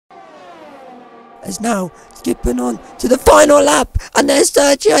is now skipping on to the final lap, and there's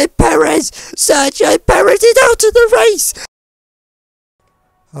Sergio Perez. Sergio Perez is out of the race.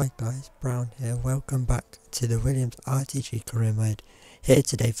 Hi guys, Brown here. Welcome back to the Williams RTG Career Mode. Here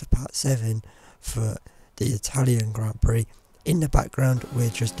today for part 7 for the Italian Grand Prix. In the background, we're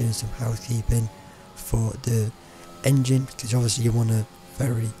just doing some housekeeping for the engine, because obviously you want a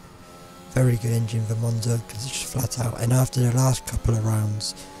very good engine for Monza, because it's just flat out, and after the last couple of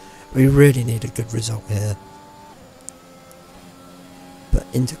rounds we really need a good result here. But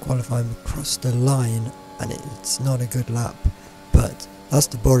into qualifying, we crossed the line and it's not a good lap, but that's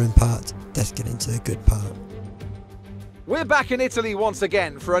the boring part. Let's get into the good part. We're back in Italy once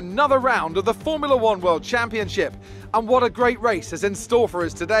again for another round of the Formula 1 World Championship, and what a great race is in store for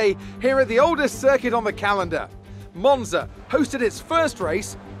us today here at the oldest circuit on the calendar. Monza hosted its first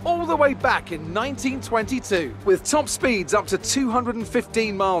race all the way back in 1922, with top speeds up to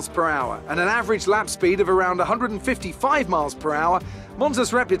 215 miles per hour and an average lap speed of around 155 miles per hour.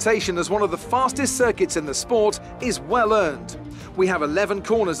 Monza's reputation as one of the fastest circuits in the sport is well earned. We have 11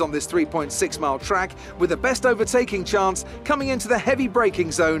 corners on this 3.6 mile track, with the best overtaking chance coming into the heavy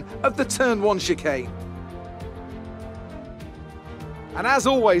braking zone of the Turn 1 chicane. And as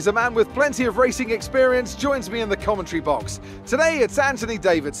always, a man with plenty of racing experience joins me in the commentary box. Today it's Anthony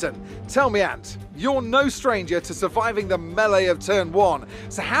Davidson. Tell me, Ant, you're no stranger to surviving the melee of Turn 1,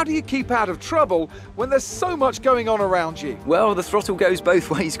 so how do you keep out of trouble when there's so much going on around you? Well, the throttle goes both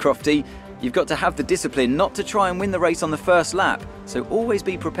ways, Crofty. You've got to have the discipline not to try and win the race on the first lap, so always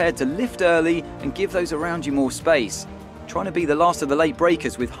be prepared to lift early and give those around you more space. Trying to be the last of the late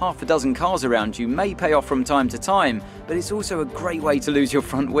breakers with half a dozen cars around you may pay off from time to time, but it's also a great way to lose your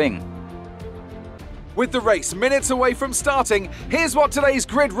front wing. With the race minutes away from starting, here's what today's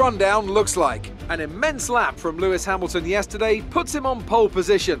grid rundown looks like. An immense lap from Lewis Hamilton yesterday puts him on pole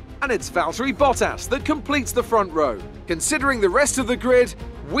position, and it's Valtteri Bottas that completes the front row. Considering the rest of the grid,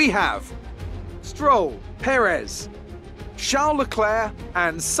 we have Stroll, Perez, Charles Leclerc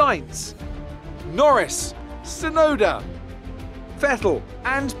and Sainz, Norris, Tsunoda, Vettel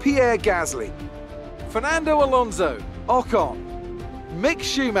and Pierre Gasly, Fernando Alonso, Ocon, Mick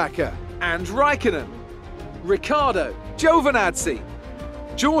Schumacher and Raikkonen, Ricciardo, Giovinazzi,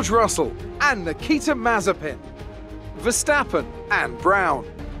 George Russell and Nikita Mazepin, Verstappen and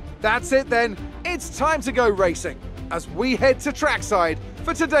Brown. That's it then, it's time to go racing as we head to trackside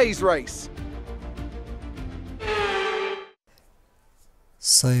for today's race.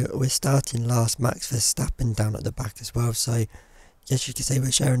 So we're starting last, Max Verstappen down at the back as well, so yes, you could say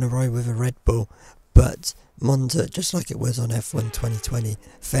we're sharing a ride with a Red Bull, but Monza, just like it was on F1 2020,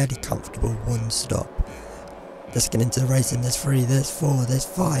 fairly comfortable one stop. Let's get into the racing. There's 3, there's 4, there's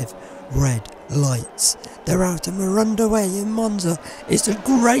 5 red lights. They're out and we're underway in Monza. It's a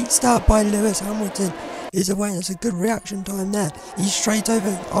great start by Lewis Hamilton. He's away, there's a good reaction time there. He's straight over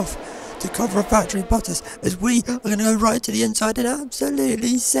off to cover a Valtteri Bottas, as we are going to go right to the inside and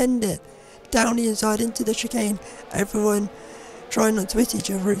absolutely send it down the inside into the chicane. Everyone trying not to hit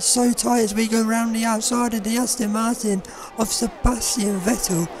each other. It's so tight as we go round the outside of the Aston Martin of Sebastian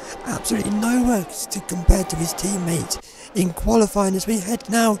Vettel. Absolutely nowhere to compare to his teammate in qualifying as we head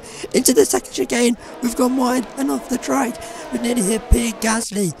now into the second chicane. We've gone wide and off the track. We've nearly hit Pierre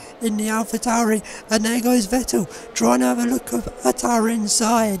Gasly in the AlphaTauri, and there goes Vettel trying to have a look at our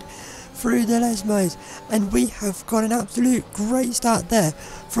inside through the Lesmos, and we have got an absolute great start there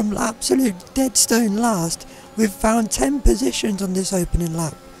from absolute dead stone last. We've found 10 positions on this opening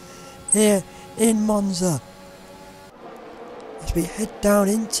lap here in Monza. As we head down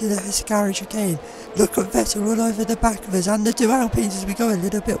into the Ascari chicane, look at Vettel all over the back of us and the 2 Alpines as we go a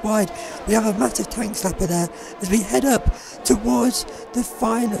little bit wide. We have a massive tank slapper there as we head up towards the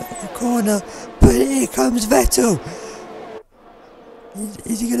final corner, but here comes Vettel.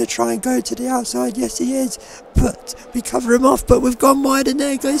 Is he going to try and go to the outside? Yes, he is. But we cover him off, but we've gone wide, and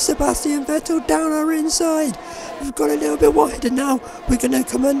there goes Sebastian Vettel down our inside. We've got a little bit wider now. We're going to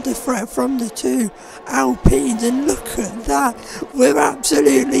come under threat from the 2 Alpines, and look at that. We're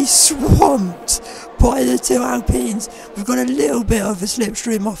absolutely swamped by the 2 Alpines. We've got a little bit of a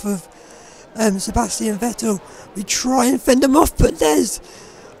slipstream off of Sebastian Vettel. We try and fend them off, but there's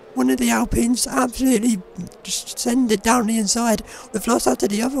one of the Alpines absolutely just send it down the inside. We've lost out to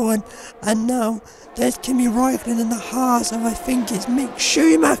the other one, and now there's Kimi Raikkonen in the Haas, and I think it's Mick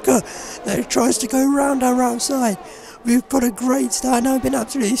Schumacher that tries to go round our outside. We've got a great start now, been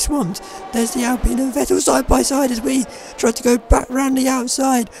absolutely swamped. There's the Alpine and Vettel side by side as we try to go back round the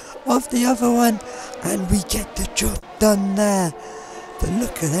outside of the other one, and we get the job done there. But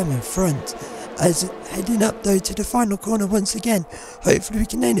look at them in front. As heading up though to the final corner once again. Hopefully we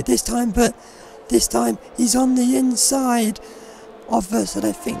can nail it this time, but This time he's on the inside of us, and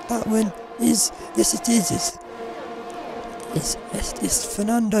I think that one is, yes it is, it's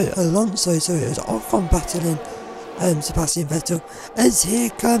Fernando Alonso, so it was Ocon battling Sebastian Vettel, as here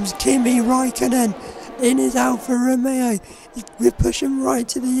comes Kimi Raikkonen in his Alfa Romeo. We're pushing right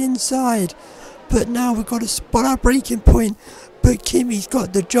to the inside, but now we've got to spot our braking point, but Kimi's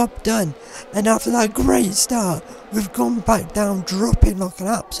got the job done, and after that great start we've gone back down, dropping like an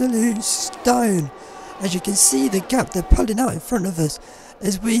absolute stone. As you can see, the gap they're pulling out in front of us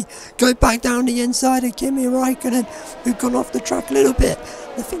as we go back down the inside of Kimi Raikkonen. We've gone off the track a little bit.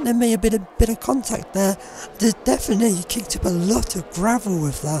 I think there may have been a bit of contact there. There's definitely kicked up a lot of gravel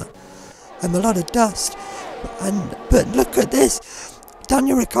with that, and a lot of dust. But look at this.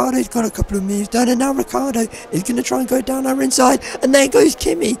 Daniel Ricciardo's got a couple of moves done, and now Ricciardo is going to try and go down our inside, and there goes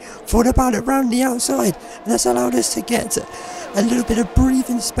Kimi for the ballot round the outside, and that's allowed us to get a little bit of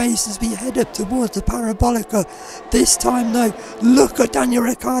breathing space as we head up towards the Parabolica. This time though, look at Daniel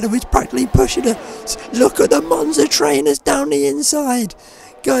Ricciardo, he's practically pushing us. Look at the Monza trainers down the inside.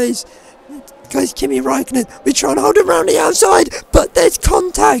 Guys, Kimi Raikkonen, we're trying to hold him round the outside, but there's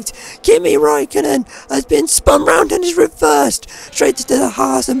contact. Kimi Raikkonen has been spun round and is reversed straight to the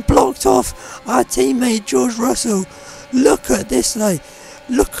Haas and blocked off our teammate George Russell. Look at this though.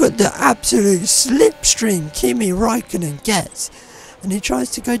 Look at the absolute slipstream Kimi Raikkonen gets, and he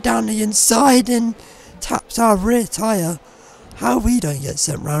tries to go down the inside and taps our rear tyre. How we don't get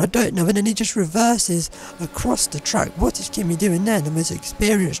sent round, I don't know, and then he just reverses across the track. What is Kimi doing there? The most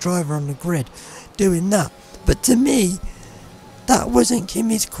experienced driver on the grid doing that. But to me, that wasn't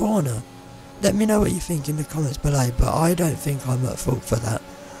Kimi's corner. Let me know what you think in the comments below, but I don't think I'm at fault for that.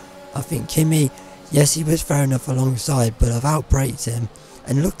 I think Kimi, yes, he was fair enough alongside, but I've outbraked him.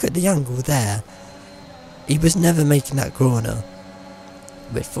 And look at the angle there. He was never making that corner,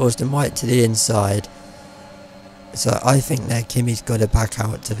 which forced him right to the inside. So I think there Kimi's got to back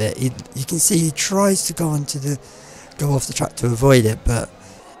out of it. You can see he tries to go off the track to avoid it, but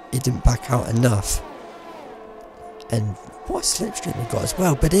he didn't back out enough. And what a slipstream we got as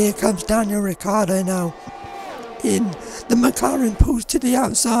well. But here comes Daniel Ricciardo now. The McLaren pulls to the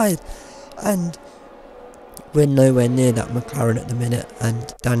outside, and we're nowhere near that McLaren at the minute,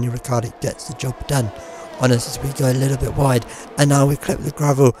 and Daniel Ricciardo gets the job done on us as we go a little bit wide. And now we clip the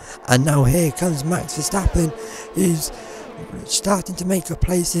gravel, and now here comes Max Verstappen, who's starting to make up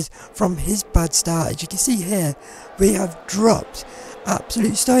places from his bad start. As you can see here, we have dropped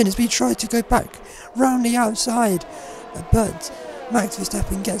absolute stone as we try to go back round the outside, but Max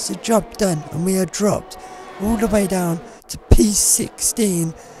Verstappen gets the job done, and we are dropped all the way down to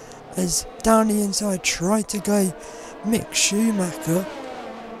P16 as down the inside tried to go Mick Schumacher.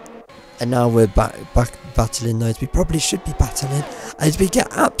 And now we're back battling those we probably should be battling as we get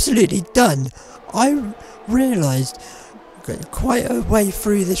absolutely done. I realised quite a way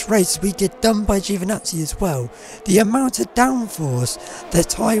through this race we get done by Giovinazzi as well. The amount of downforce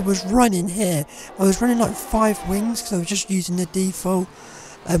that I was running here, I was running like 5 wings because I was just using the default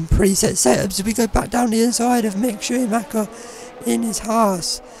preset setups as we go back down the inside of Mick Schumacher in his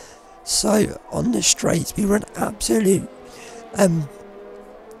Haas. So on the straights we were an absolute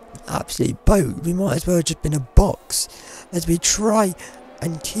boat. We might as well have just been a box as we try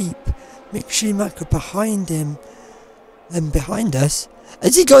and keep Mick Schumacher behind him and behind us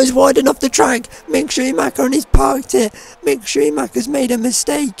as he goes wide enough the track. Mick Schumacher, and he's parked it. Mick Schumacher's made a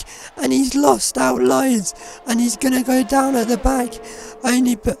mistake and he's lost out loads, and he's gonna go down at the back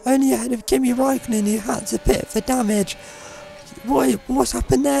only ahead of Kimi Raikkonen, who had to pit for damage. What's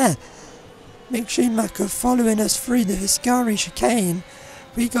happened there? Mick Schumacher following us through the Husqvarna chicane.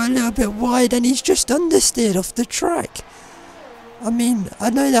 We go a little bit wide and he's just understeered off the track. I mean, I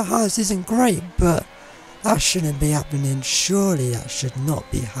know the Haas isn't great, but that shouldn't be happening. Surely that should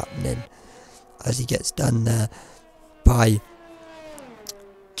not be happening. As he gets done there by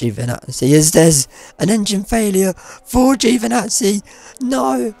Giovinazzi. As there's an engine failure for Giovinazzi.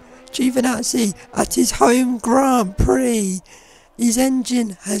 No, Giovinazzi at his home Grand Prix. His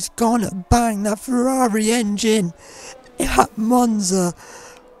engine has gone bang. That Ferrari engine at Monza.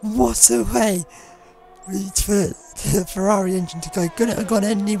 What a way for the Ferrari engine to go. Couldn't have gone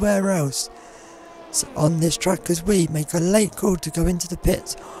anywhere else. So on this track, as we make a late call to go into the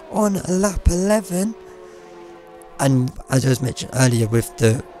pits on lap 11. And as I was mentioned earlier, with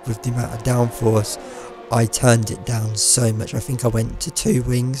the amount of downforce, I turned it down so much. I think I went to 2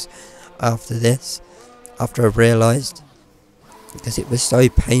 wings after this, after I realised, because it was so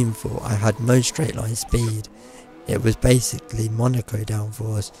painful. I had no straight line speed. It was basically Monaco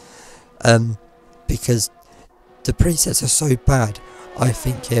downforce, because the presets are so bad. I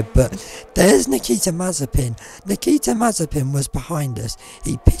think here. But there's Nikita Mazepin. Nikita Mazepin was behind us.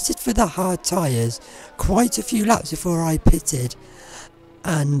 He pitted for the hard tyres quite a few laps before I pitted,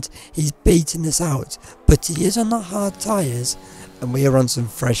 and he's beaten us out. But he is on the hard tyres and we are on some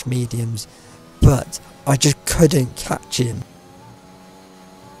fresh mediums, but I just couldn't catch him.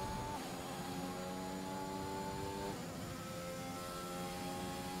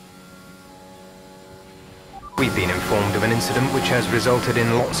 We've been informed of an incident which has resulted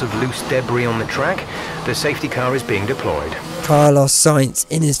in lots of loose debris on the track. The safety car is being deployed. Carlos Sainz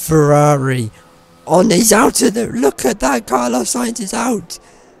in his Ferrari. He's out of the... Look at that, Carlos Sainz is out.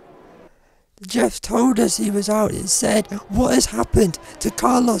 Jeff told us he was out. It said, what has happened to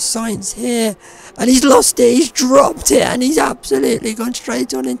Carlos Sainz here? And he's lost it, he's dropped it, and he's absolutely gone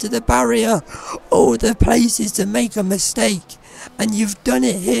straight on into the barrier. All the places to make a mistake. And you've done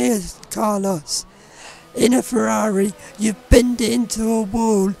it here, Carlos. In a Ferrari, you've binned it into a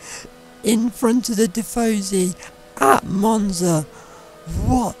wall in front of the Tifosi at Monza.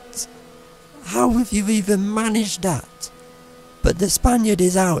 What? How have you even managed that? But the Spaniard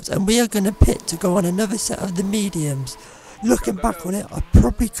is out, and we are going to pit to go on another set of the mediums. Looking back on it, I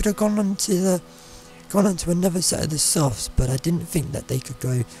probably could have gone on to another set of the softs, but I didn't think that they could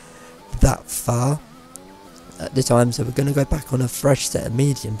go that far at the time. So we're going to go back on a fresh set of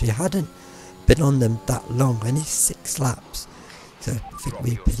mediums. We hadn't been on them that long, only 6 laps. So I think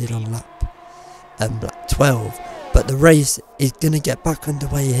we pitted on lap 12. But the race is going to get back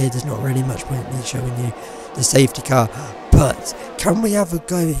underway here. There's not really much point me showing you the safety car. But can we have a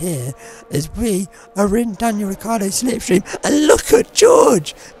go here as we are in Daniel Ricciardo's slipstream? And look at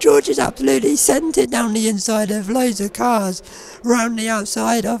George! George is absolutely sent it down the inside of loads of cars. Round the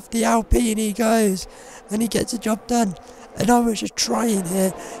outside of the Alpine he goes. And he gets the job done. And I was just trying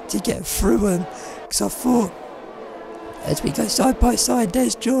here to get through him. Because I thought, as we go side by side,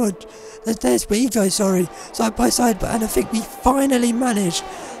 there's George. There's we go, sorry, side by side. And I think we finally managed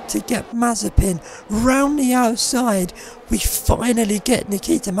to get Mazepin round the outside. We finally get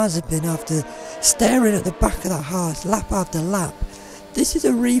Nikita Mazepin after staring at the back of that house lap after lap. This is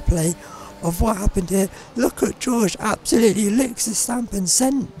a replay of what happened here. Look at George, absolutely licks the stamp and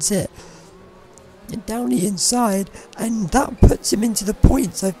sends it down the inside, and that puts him into the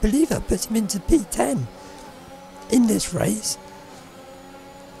points. I believe that puts him into P10 in this race.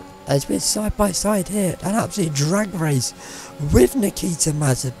 As we're side by side here, an absolute drag race with Nikita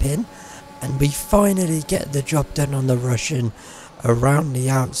Mazepin, and we finally get the job done on the Russian around the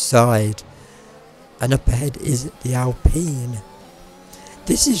outside. And up ahead is the Alpine.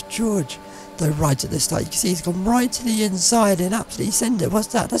 This is George, though, right at the start. You can see he's gone right to the inside and absolutely send it. What's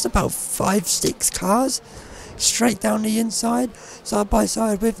that? That's about 5-6 cars straight down the inside, side by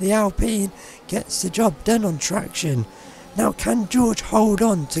side with the Alpine. Gets the job done on traction. Now, can George hold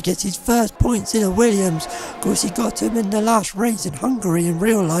on to get his first points in a Williams? Of course, he got him in the last race in Hungary in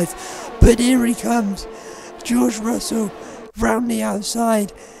real life. But here he comes. George Russell round the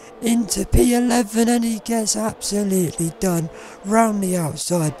outside into P11, and he gets absolutely done round the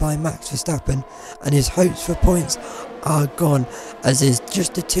outside by Max Verstappen. And his hopes for points are gone, as is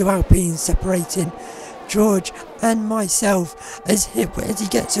just the 2 Alpines separating George and myself as he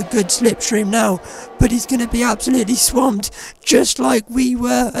gets a good slipstream now, but he's going to be absolutely swamped, just like we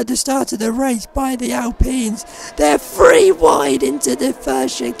were at the start of the race by the Alpines. They're 3 wide into the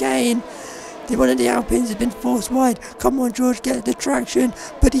first chicane. One of the Alpines has been forced wide. Come on, George, get the traction,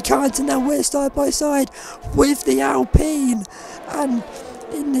 but he can't, and now we're side by side with the Alpine. And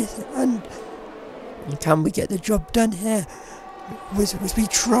can we get the job done here? As we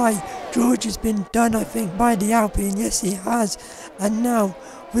try. George has been done, I think, by the Alpine. Yes, he has. And now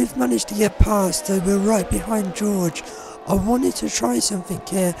we've managed to get past, so we're right behind George. I wanted to try something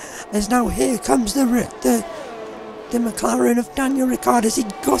here, as now here comes the McLaren of Daniel Ricciardo. He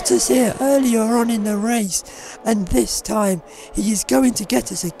got us here earlier on in the race, and this time he is going to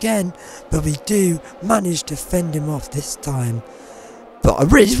get us again, but we do manage to fend him off this time.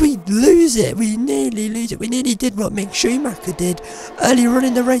 But we lose it, we nearly lose it. We nearly did what Mick Schumacher did earlier on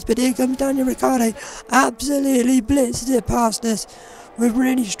in the race, but here comes Daniel Ricciardo, absolutely blitzed it past us. We're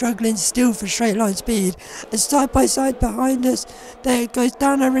really struggling still for straight line speed, and side by side behind us, there it goes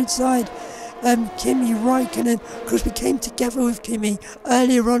down our inside. Kimi Raikkonen, because we came together with Kimi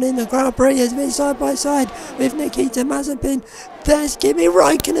earlier on in the Grand Prix, as we're side by side with Nikita Mazepin. There's Kimi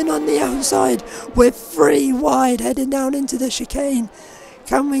Raikkonen on the outside. We're 3 wide heading down into the chicane.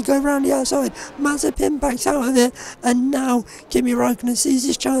 Can we go round the outside? Mazepin backs out of it, and now Kimi Raikkonen sees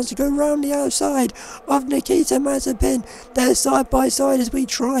his chance to go round the outside of Nikita Mazepin. They're side by side as we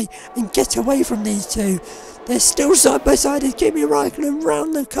try and get away from these two. They're still side by side as Kimi Raikkonen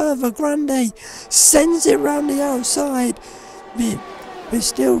round the curve. Grande sends it round the outside. We're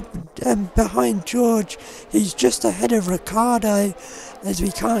still behind George. He's just ahead of Ricciardo as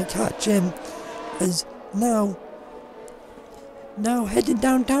we can't catch him. As now heading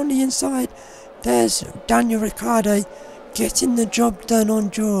down the inside. There's Daniel Ricciardo getting the job done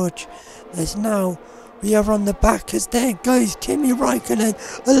on George. As now we are on the back as there goes Kimi Raikkonen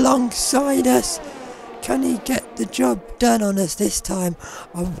alongside us. Can he get the job done on us this time?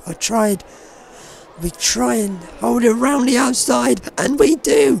 I tried. We try and hold it round the outside, and we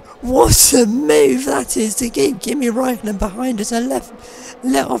do. What a move that is to keep Kimi Raikkonen behind us. And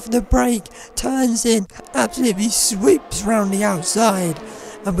let off the brake, turns in, absolutely sweeps round the outside,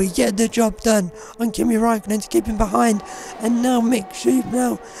 and we get the job done on Kimi Raikkonen to keep him behind. And now Nikita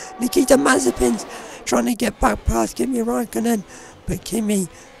Mazepin's trying to get back past Kimi Raikkonen, but Kimi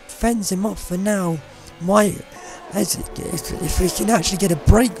fends him off for now. If we can actually get a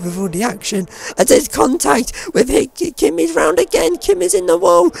break with all the action, as there's contact with Kimi's round again. Kimi's in the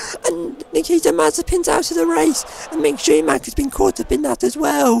wall, and Nikita Mazepin's out of the race, and Mick Schumacher's been caught up in that as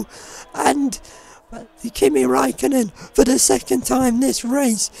well. And Kimi Raikkonen, for the second time this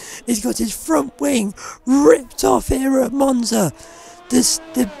race, he's got his front wing ripped off here at Monza.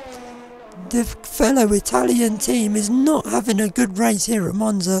 The fellow Italian team is not having a good race here at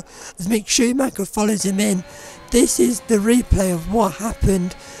Monza as Mick Schumacher follows him in. This is the replay of what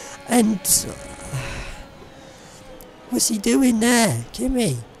happened, and what's he doing there,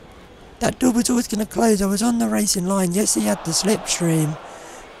 Kimi? That door was always going to close. I was on the racing line. Yes, he had the slipstream,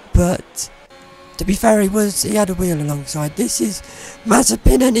 but to be fair, he had a wheel alongside. This is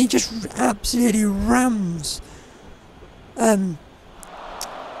Mazepin, and he just absolutely rams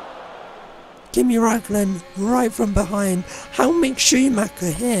Kimi Raikkonen right from behind. How Mick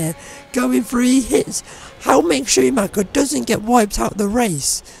Schumacher here going for hits. How Mick Schumacher doesn't get wiped out the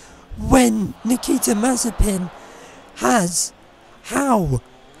race when Nikita Mazepin has. How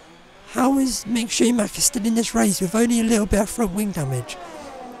is Mick Schumacher still in this race with only a little bit of front wing damage?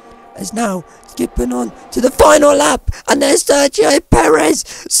 As now skipping on to the final lap, and there's Sergio Perez.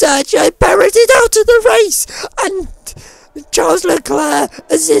 Sergio Perez is out of the race, and Charles Leclerc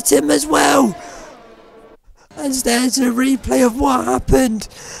has hit him as well. As there's a replay of what happened.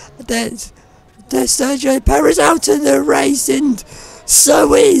 There's Sergio Perez out of the race, and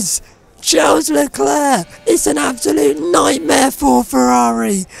so is Charles Leclerc. It's an absolute nightmare for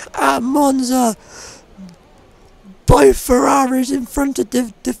Ferrari at Monza. Both Ferraris in front of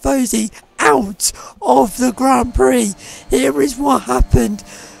Tifosi out of the Grand Prix. Here is what happened.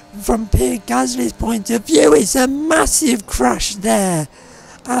 From Pierre Gasly's point of view, it's a massive crash there.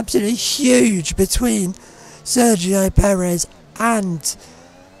 Absolutely huge between Sergio Perez and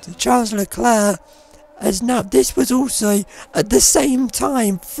Charles Leclerc. As now, this was also at the same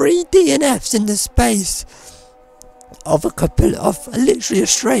time 3 DNFs in the space of literally a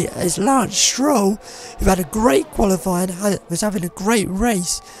straight, as Lance Stroll, who had a great qualifying, was having a great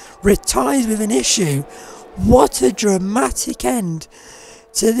race, retires with an issue. What a dramatic end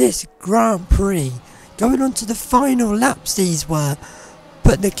to this Grand Prix. Going on to the final laps these were,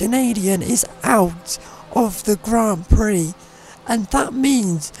 but the Canadian is out of the Grand Prix, and that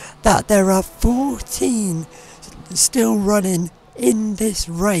means that there are 14 still running in this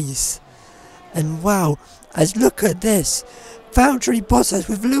race. And wow, as look at this, Valtteri Bottas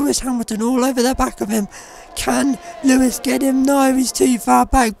with Lewis Hamilton all over the back of him. Can Lewis get him? No, he's too far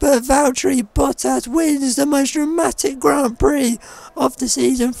back, but Valtteri Bottas wins the most dramatic Grand Prix of the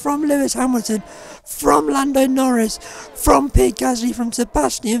season from Lewis Hamilton, from Lando Norris, from Pierre Gasly, from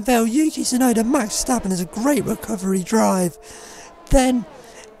Sebastian Vettel, Yuki Tsunoda, Max Verstappen has a great recovery drive.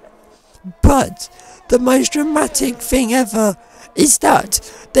 But the most dramatic thing ever is that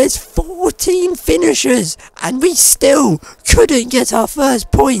there's 14 finishers and we still couldn't get our first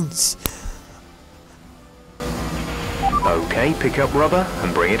points. Okay, pick up rubber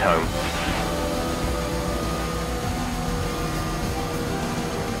and bring it home.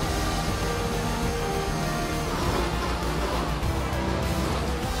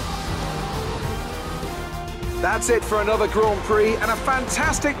 That's it for another Grand Prix and a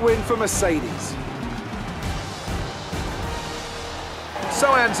fantastic win for Mercedes.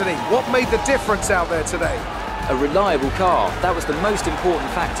 So Anthony, what made the difference out there today? A reliable car, that was the most important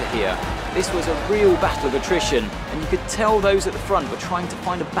factor here. This was a real battle of attrition, and you could tell those at the front were trying to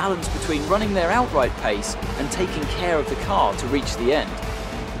find a balance between running their outright pace and taking care of the car to reach the end.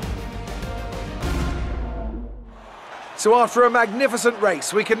 So after a magnificent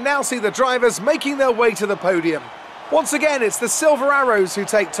race, we can now see the drivers making their way to the podium. Once again, it's the Silver Arrows who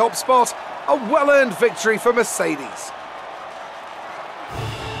take top spot, A well-earned victory for Mercedes.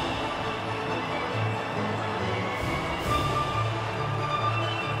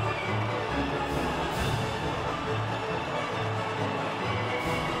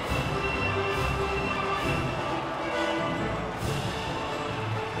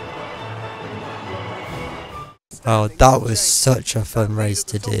 Oh, that was such a fun race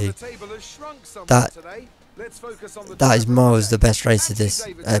to do. That is miles the best race of this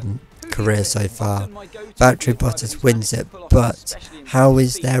career so far. Valtteri Bottas wins it, but how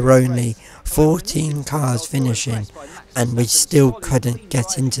is there only 14 cars finishing and we still couldn't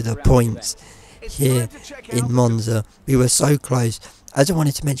get into the points here in Monza? We were so close. As I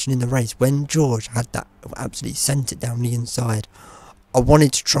wanted to mention in the race, when George had that absolutely sent it down the inside, I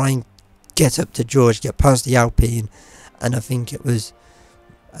wanted to try and get up to George, get past the Alpine, and I think it was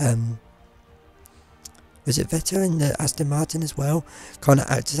it Vettel in the Aston Martin as well, kind of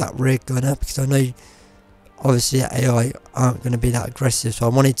act as that rear gunner, because I know obviously AI aren't going to be that aggressive, so I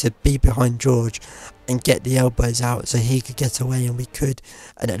wanted to be behind George and get the elbows out so he could get away and we could,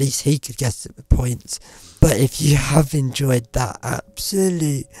 and at least he could get the points. But if you have enjoyed that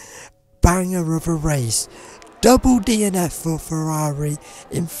absolute banger of a race, double DNF for Ferrari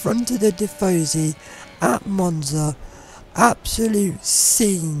in front of the Tifosi at Monza, absolute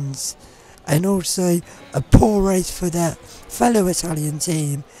scenes, and also a poor race for their fellow Italian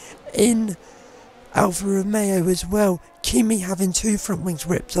team in Alfa Romeo as well. Kimi having 2 front wings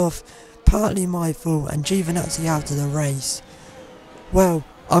ripped off, partly my fault, and Giovinazzi out of the race. Well,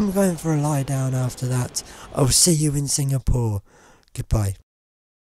 I'm going for a lie down after that. I'll see you in Singapore. Goodbye.